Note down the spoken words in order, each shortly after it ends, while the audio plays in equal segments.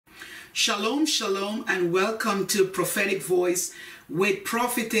Shalom, shalom, and welcome to Prophetic Voice with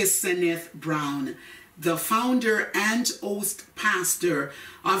Prophetess Seneth Brown, the founder and host pastor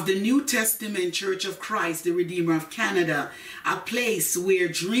of the New Testament Church of Christ, the Redeemer of Canada, a place where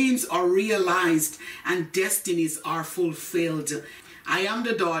dreams are realized and destinies are fulfilled. I am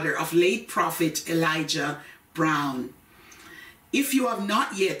the daughter of late Prophet Elijah Brown. If you have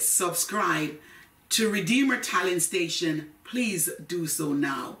not yet subscribed to Redeemer Talent Station, please do so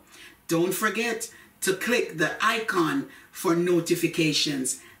now. Don't forget to click the icon for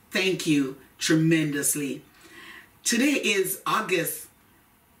notifications. Thank you tremendously. Today is August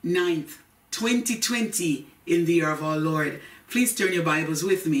 9th, 2020 in the year of our Lord. Please turn your Bibles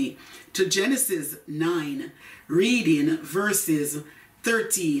with me to Genesis 9, reading verses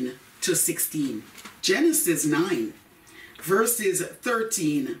 13 to 16. Genesis 9, verses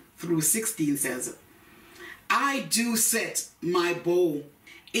 13 through 16 says, I do set my bow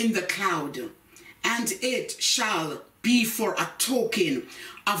in the cloud, and it shall be for a token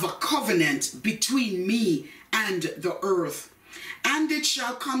of a covenant between me and the earth. And it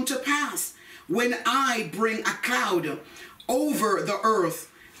shall come to pass, when I bring a cloud over the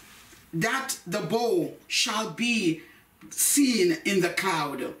earth, that the bow shall be seen in the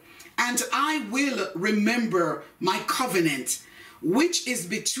cloud. And I will remember my covenant, which is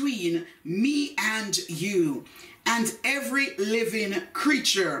between me and you, and every living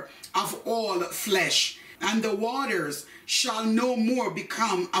creature of all flesh. And the waters shall no more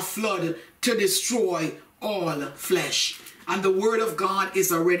become a flood to destroy all flesh. And the word of God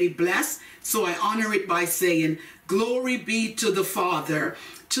is already blessed, so I honor it by saying, glory be to the Father,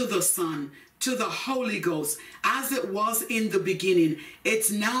 to the Son, to the Holy Ghost, as it was in the beginning, it's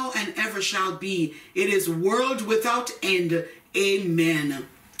now and ever shall be. It is world without end. Amen.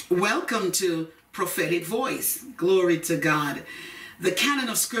 Welcome to Prophetic Voice. Glory to God. The canon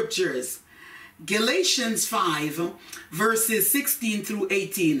of scriptures, Galatians 5, verses 16 through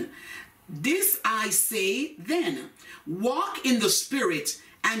 18. This I say then, walk in the Spirit,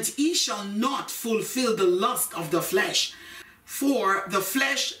 and ye shall not fulfill the lust of the flesh. For the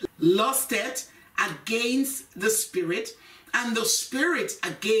flesh lusteth against the Spirit, and the Spirit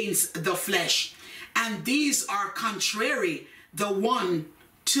against the flesh. And these are contrary the one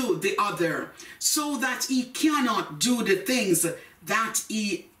to the other, so that ye cannot do the things that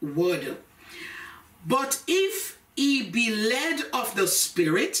ye would. But if ye be led of the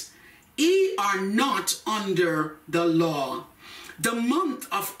Spirit, ye are not under the law. The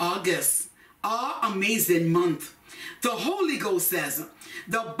month of August, our amazing month. The Holy Ghost says,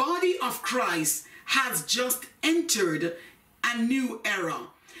 the body of Christ has just entered a new era.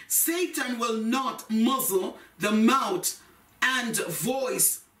 Satan will not muzzle the mouth and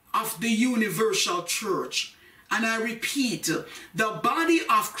voice of the universal church. And I repeat, the body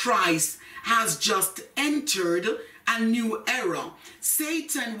of Christ has just entered a new era.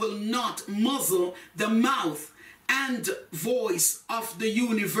 Satan will not muzzle the mouth and voice of the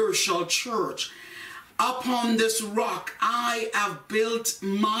universal church. Upon this rock I have built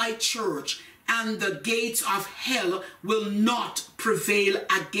my church, and the gates of hell will not prevail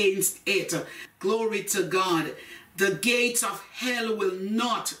against it. Glory to God. The gates of hell will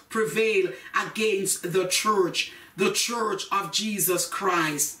not prevail against the church of Jesus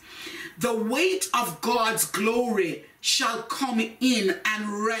Christ. The weight of God's glory shall come in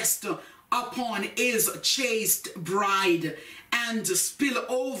and rest upon his chaste bride and spill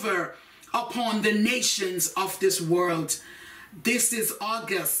over upon the nations of this world. This is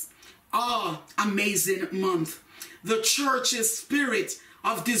August, our amazing month. The church's spirit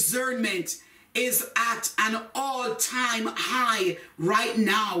of discernment is at an all-time high right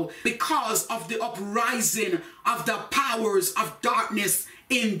now because of the uprising of the powers of darkness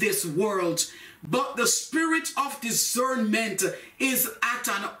in this world. But the spirit of discernment is at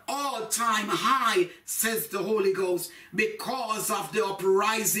an all-time high, says the Holy Ghost, because of the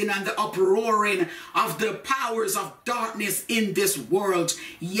uprising and the uproaring of the powers of darkness in this world.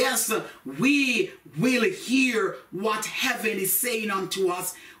 Yes, we will hear what heaven is saying unto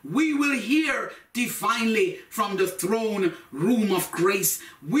us. We will hear divinely from the throne room of grace.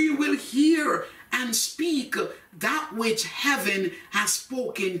 We will hear and speak that which heaven has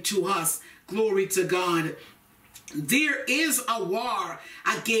spoken to us. Glory to God. There is a war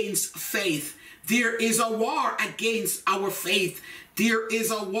against faith. There is a war against our faith. There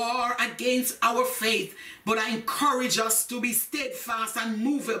is a war against our faith. But I encourage us to be steadfast and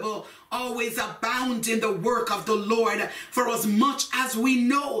movable, always abound in the work of the Lord, for as much as we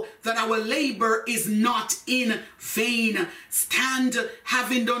know that our labor is not in vain. Stand,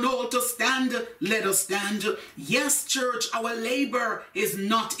 having done all to stand, let us stand. Yes, church, our labor is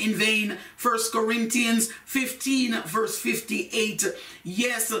not in vain. 1 Corinthians 15 verse 58.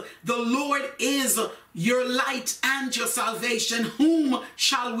 Yes, the Lord is your light and your salvation. Whom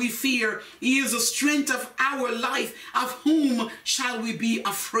shall we fear? He is the strength of our life. Of whom shall we be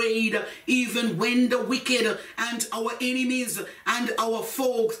afraid? Even when the wicked and our enemies and our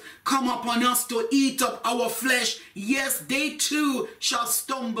foes come upon us to eat up our flesh, yes, they too shall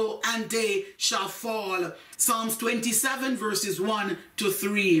stumble and they shall fall. Psalms 27 verses 1 to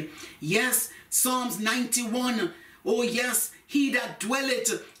 3. Yes, Psalms 91. Oh yes, he that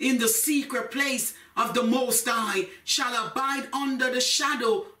dwelleth in the secret place of the Most High shall abide under the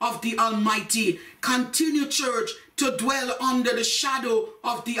shadow of the Almighty. Continue, church, to dwell under the shadow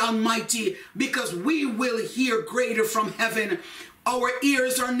of the Almighty, because we will hear greater from heaven. Our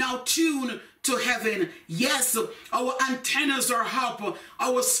ears are now tuned to heaven. Yes, our antennas are up.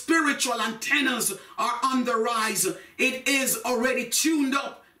 Our spiritual antennas are on the rise. It is already tuned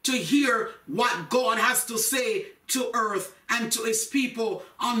up to hear what God has to say to earth and to his people,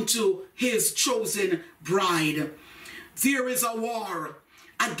 unto his chosen bride. There is a war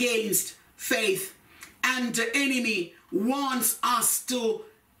against faith, and the enemy wants us to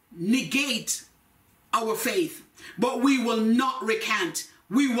negate our faith, but we will not recant.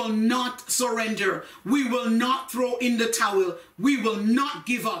 We will not surrender. We will not throw in the towel. We will not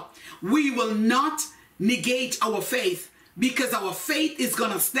give up. We will not negate our faith, because our faith is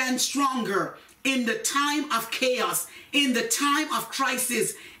going to stand stronger in the time of chaos, in the time of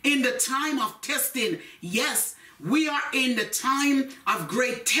crisis, in the time of testing. Yes, we are in the time of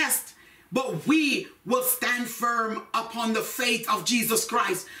great test, but we will stand firm upon the faith of Jesus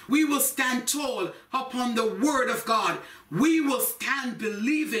Christ. We will stand tall upon the word of God. We will stand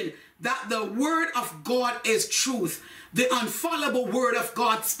believing that the word of God is truth. The infallible word of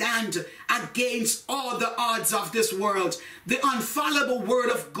God stands against all the odds of this world. The infallible word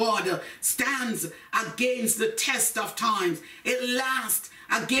of God stands against the test of times. It lasts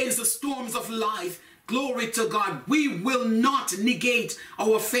against the storms of life. Glory to God. We will not negate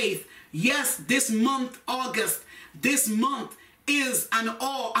our faith. Yes, this month, August, this month is an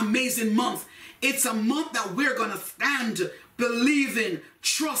all-amazing month. It's a month that we're going to stand believing,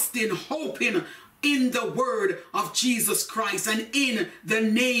 trusting, hoping in the word of Jesus Christ and in the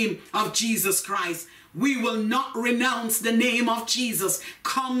name of Jesus Christ. We will not renounce the name of Jesus,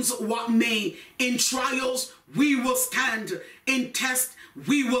 comes what may. In trials, we will stand. In tests,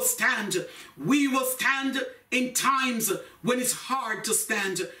 we will stand. We will stand in times when it's hard to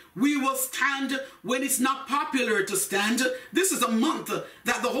stand. We will stand when it's not popular to stand. This is a month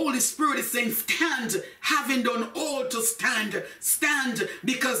that the Holy Spirit is saying, stand, having done all to stand. Stand,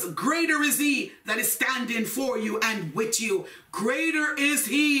 because greater is he that is standing for you and with you. Greater is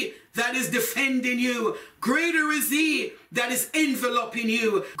he that is defending you. Greater is he that is enveloping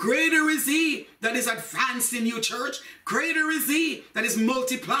you. Greater is he that is advancing you, church. Greater is he that is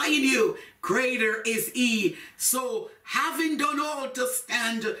multiplying you. Greater is he. So, having done all to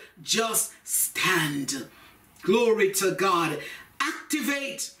stand, just stand. Glory to God.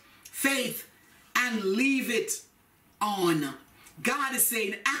 Activate faith and leave it on. God is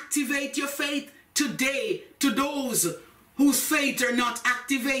saying, activate your faith today. To those whose faith are not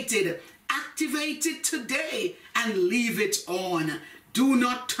activated, activate it today and leave it on. Do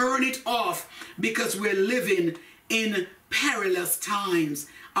not turn it off, because we're living in perilous times.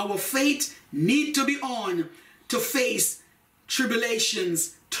 Our faith need to be on to face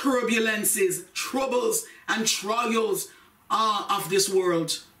tribulations, turbulences, troubles, and trials of this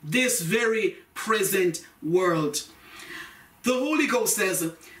world, this very present world. The Holy Ghost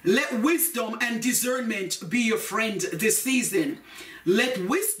says, let wisdom and discernment be your friend this season. Let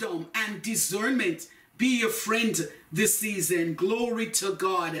wisdom and discernment be your friend this season. Glory to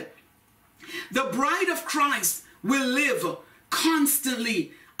God. The bride of Christ will live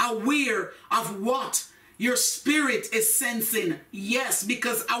constantly aware of what your spirit is sensing. Yes,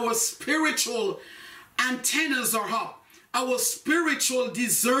 because our spiritual antennas are up. Our spiritual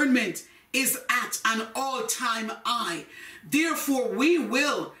discernment is at an all-time high. Therefore, we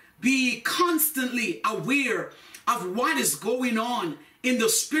will be constantly aware of what is going on in the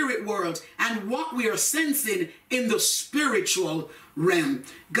spirit world and what we are sensing in the spiritual realm.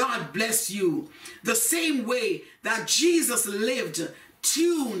 God bless you. The same way that Jesus lived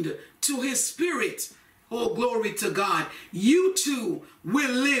tuned to his spirit, oh, glory to God, you too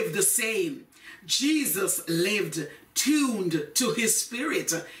will live the same. Jesus lived tuned to his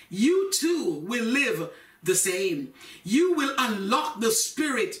spirit. You too will live the same. You will unlock the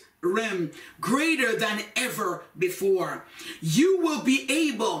spirit realm greater than ever before. You will be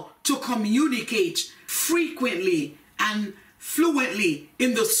able to communicate frequently and fluently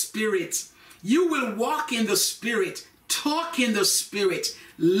in the spirit. You will walk in the spirit, talk in the spirit,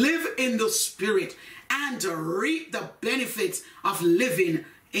 live in the spirit, and reap the benefits of living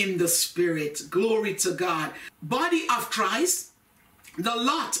in the spirit. Glory to God. Body of Christ, the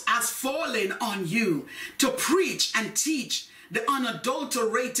lot has fallen on you to preach and teach the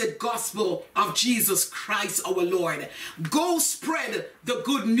unadulterated gospel of Jesus Christ our Lord. Go spread the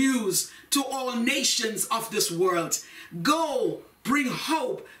good news to all nations of this world. Go bring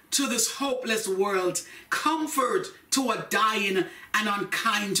hope to this hopeless world, comfort to a dying and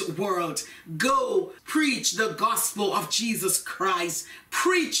unkind world. Go preach the gospel of Jesus Christ.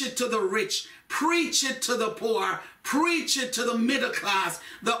 Preach it to the rich. Preach it to the poor. Preach it to the middle class,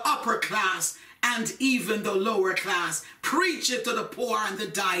 the upper class, and even the lower class. Preach it to the poor and the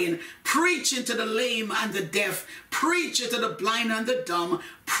dying. Preach it to the lame and the deaf. Preach it to the blind and the dumb.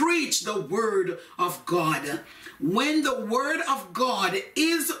 Preach the word of God. When the word of God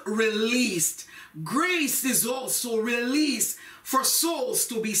is released, grace is also released for souls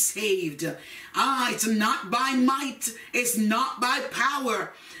to be saved. It's not by might, it's not by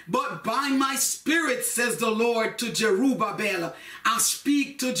power, but by my spirit, says the Lord to Zerubbabel. I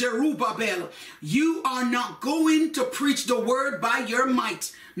speak to Zerubbabel. You are not going to preach the word by your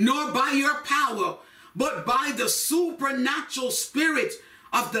might, nor by your power, but by the supernatural spirit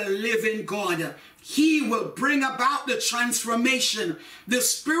of the living God. He will bring about the transformation. The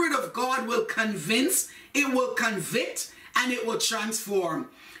Spirit of God will convince, it will convict, and it will transform.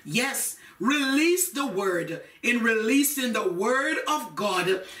 Yes, release the word. In releasing the word of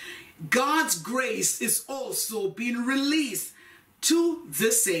God, God's grace is also being released to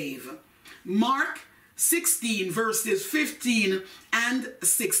the saved. Mark 16 verses 15 and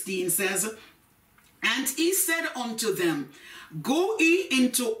 16 says, and he said unto them, go ye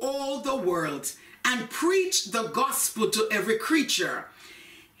into all the world, and preach the gospel to every creature.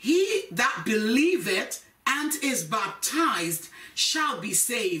 He that believeth and is baptized shall be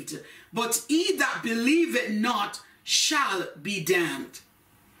saved, but he that believeth not shall be damned.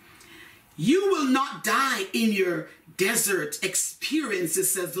 You will not die in your desert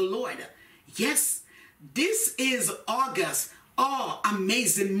experiences, says the Lord. Yes, this is August,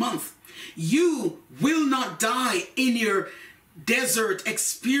 amazing month. You will not die in your desert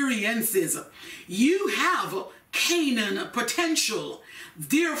experiences. You have Canaan potential.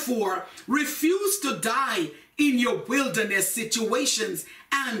 Therefore, refuse to die in your wilderness situations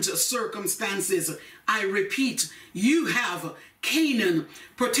and circumstances. I repeat, you have Canaan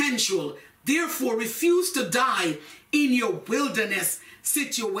potential. Therefore, refuse to die in your wilderness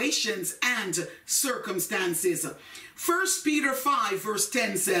situations and circumstances. 1 Peter 5 verse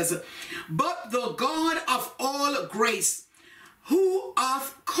 10 says, but the God of all grace, who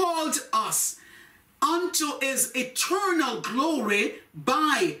hath called us unto his eternal glory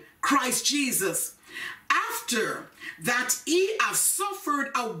by Christ Jesus, after that he hath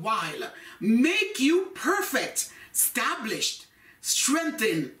suffered a while, make you perfect, established,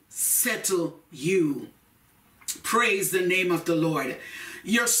 strengthen, settle you. Praise the name of the Lord.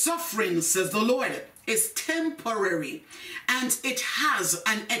 Your suffering, says the Lord, is temporary and it has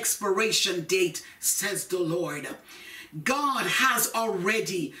an expiration date, says the Lord. God has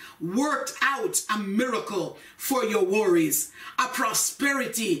already worked out a miracle for your worries, a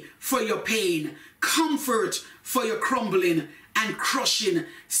prosperity for your pain, comfort for your crumbling and crushing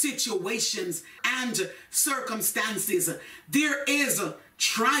situations and circumstances. There is a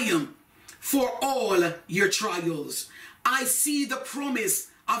triumph for all your trials. I see the promise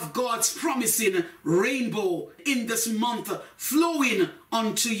of God's promising rainbow in this month flowing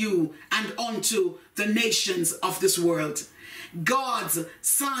unto you and unto the nations of this world. God's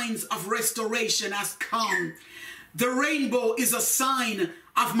signs of restoration has come. The rainbow is a sign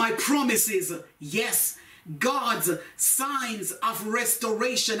of my promises. Yes, God's signs of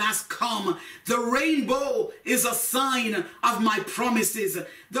restoration has come. The rainbow is a sign of my promises,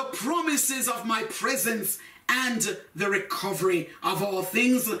 the promises of my presence, and the recovery of all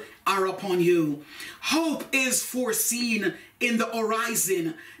things are upon you. Hope is foreseen in the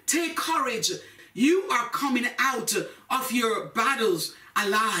horizon. Take courage. You are coming out of your battles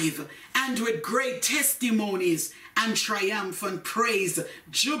alive and with great testimonies and triumphant praise,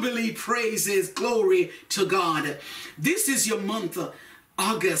 jubilee praises, glory to God. This is your month,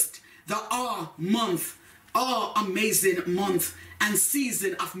 August, the month, amazing month and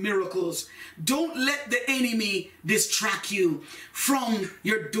season of miracles. Don't let the enemy distract you from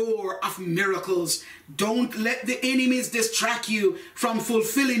your door of miracles. Don't let the enemies distract you from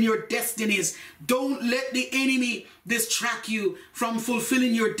fulfilling your destinies. Don't let the enemy distract you from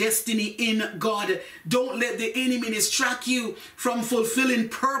fulfilling your destiny in God. Don't let the enemy distract you from fulfilling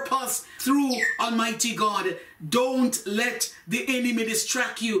purpose through Almighty God. Don't let the enemy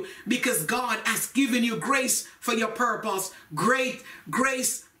distract you, because God has given you grace for your purpose. Great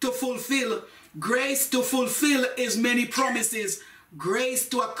grace to fulfill. Grace to fulfill His many promises. Grace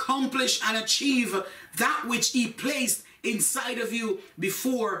to accomplish and achieve that which He placed inside of you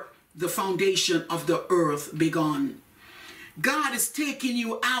before the foundation of the earth began. God is taking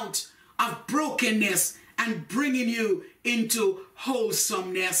you out of brokenness and bringing you into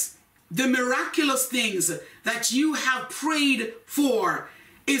wholesomeness. The miraculous things that you have prayed for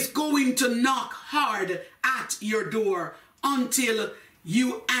is going to knock hard at your door until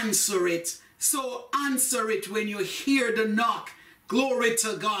you answer it. So answer it when you hear the knock. Glory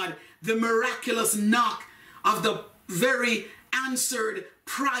to God. The miraculous knock of the very answered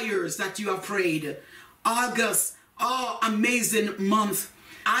prayers that you have prayed. August, amazing month.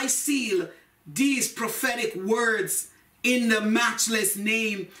 I seal these prophetic words in the matchless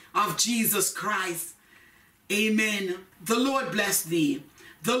name of Jesus Christ. Amen. The Lord bless thee.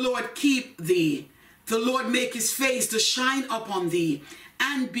 The Lord keep thee. The Lord make his face to shine upon thee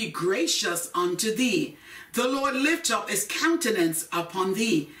and be gracious unto thee. The Lord lift up his countenance upon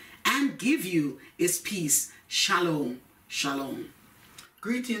thee and give you his peace. Shalom. Shalom.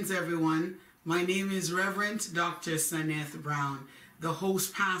 Greetings, everyone. My name is Reverend Dr. Saneth Brown, the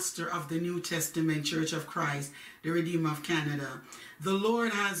host pastor of the New Testament Church of Christ, the Redeemer of Canada. The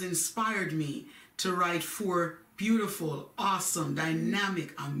Lord has inspired me to write 4 beautiful, awesome,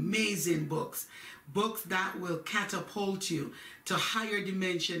 dynamic, amazing books. Books that will catapult you to higher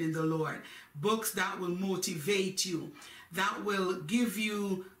dimension in the Lord. Books that will motivate you, that will give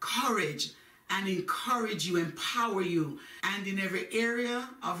you courage and encourage you, empower you, and in every area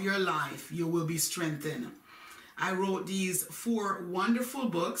of your life, you will be strengthened. I wrote these 4 wonderful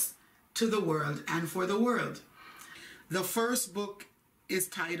books to the world and for the world. The first book is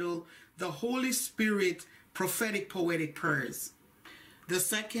titled The Holy Spirit Prophetic Poetic Prayers. The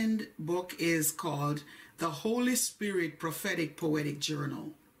second book is called The Holy Spirit Prophetic Poetic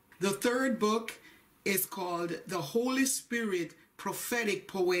Journal. The third book is called The Holy Spirit Prophetic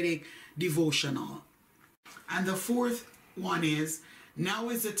Poetic Devotional. And the fourth one is Now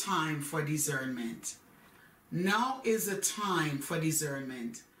is the Time for Discernment. Now is the Time for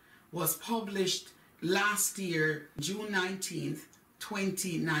Discernment was published last year, June 19th,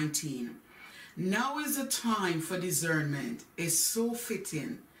 2019. Now is the time for discernment is so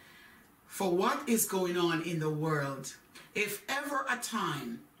fitting for what is going on in the world. If ever a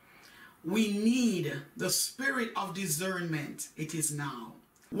time we need the spirit of discernment, it is now.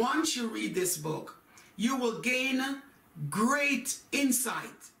 Once you read this book, you will gain great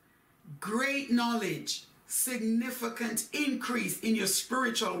insight, great knowledge, significant increase in your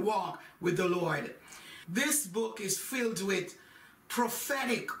spiritual walk with the Lord. This book is filled with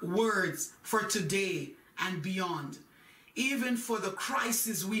prophetic words for today and beyond. Even for the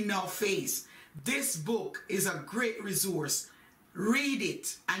crisis we now face, this book is a great resource. Read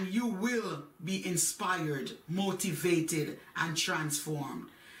it and you will be inspired, motivated, and transformed.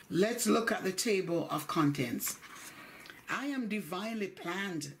 Let's look at the table of contents. I am divinely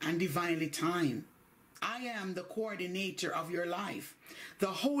planned and divinely timed. I am the coordinator of your life. The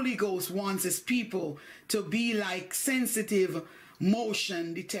Holy Ghost wants his people to be like sensitive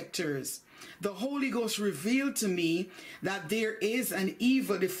motion detectors. The Holy Ghost revealed to me that there is an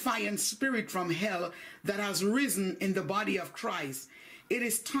evil, defiant spirit from hell that has risen in the body of Christ. It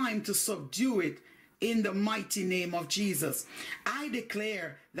is time to subdue it in the mighty name of Jesus. I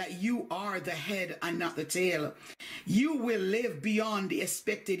declare that you are the head and not the tail. You will live beyond the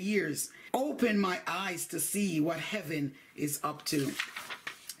expected years. Open my eyes to see what heaven is up to.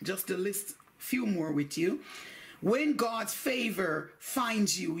 Just to list a few more with you. When God's favor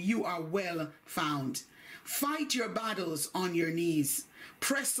finds you, you are well found. Fight your battles on your knees.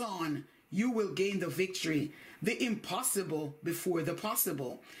 Press on. You will gain the victory. The impossible before the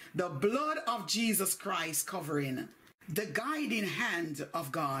possible. The blood of Jesus Christ covering. The guiding hand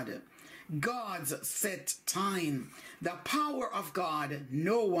of God. God's set time. The power of God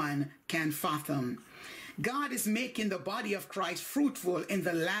no one can fathom. God is making the body of Christ fruitful in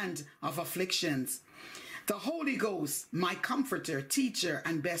the land of afflictions. The Holy Ghost, my comforter, teacher,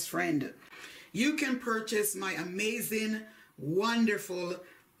 and best friend. You can purchase my amazing wonderful,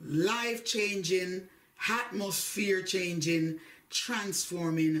 life-changing, atmosphere-changing,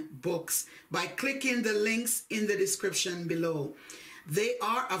 transforming books by clicking the links in the description below. They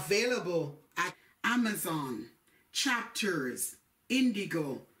are available at Amazon, Chapters,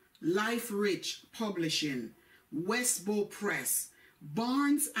 Indigo, Life Rich Publishing, Westbow Press,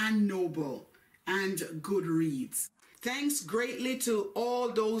 Barnes and Noble, and Goodreads. Thanks greatly to all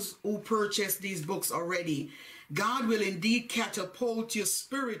those who purchased these books already. God will indeed catapult you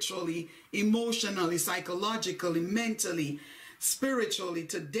spiritually, emotionally, psychologically, mentally, spiritually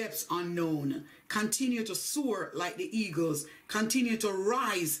to depths unknown. Continue to soar like the eagles. Continue to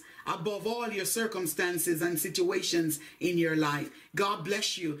rise above all your circumstances and situations in your life. God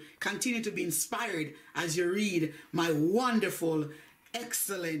bless you. Continue to be inspired as you read my wonderful,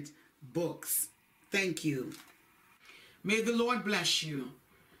 excellent books. Thank you. May the Lord bless you.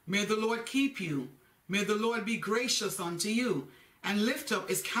 May the Lord keep you. May the Lord be gracious unto you and lift up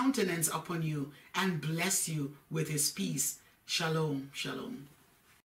his countenance upon you and bless you with his peace. Shalom, shalom.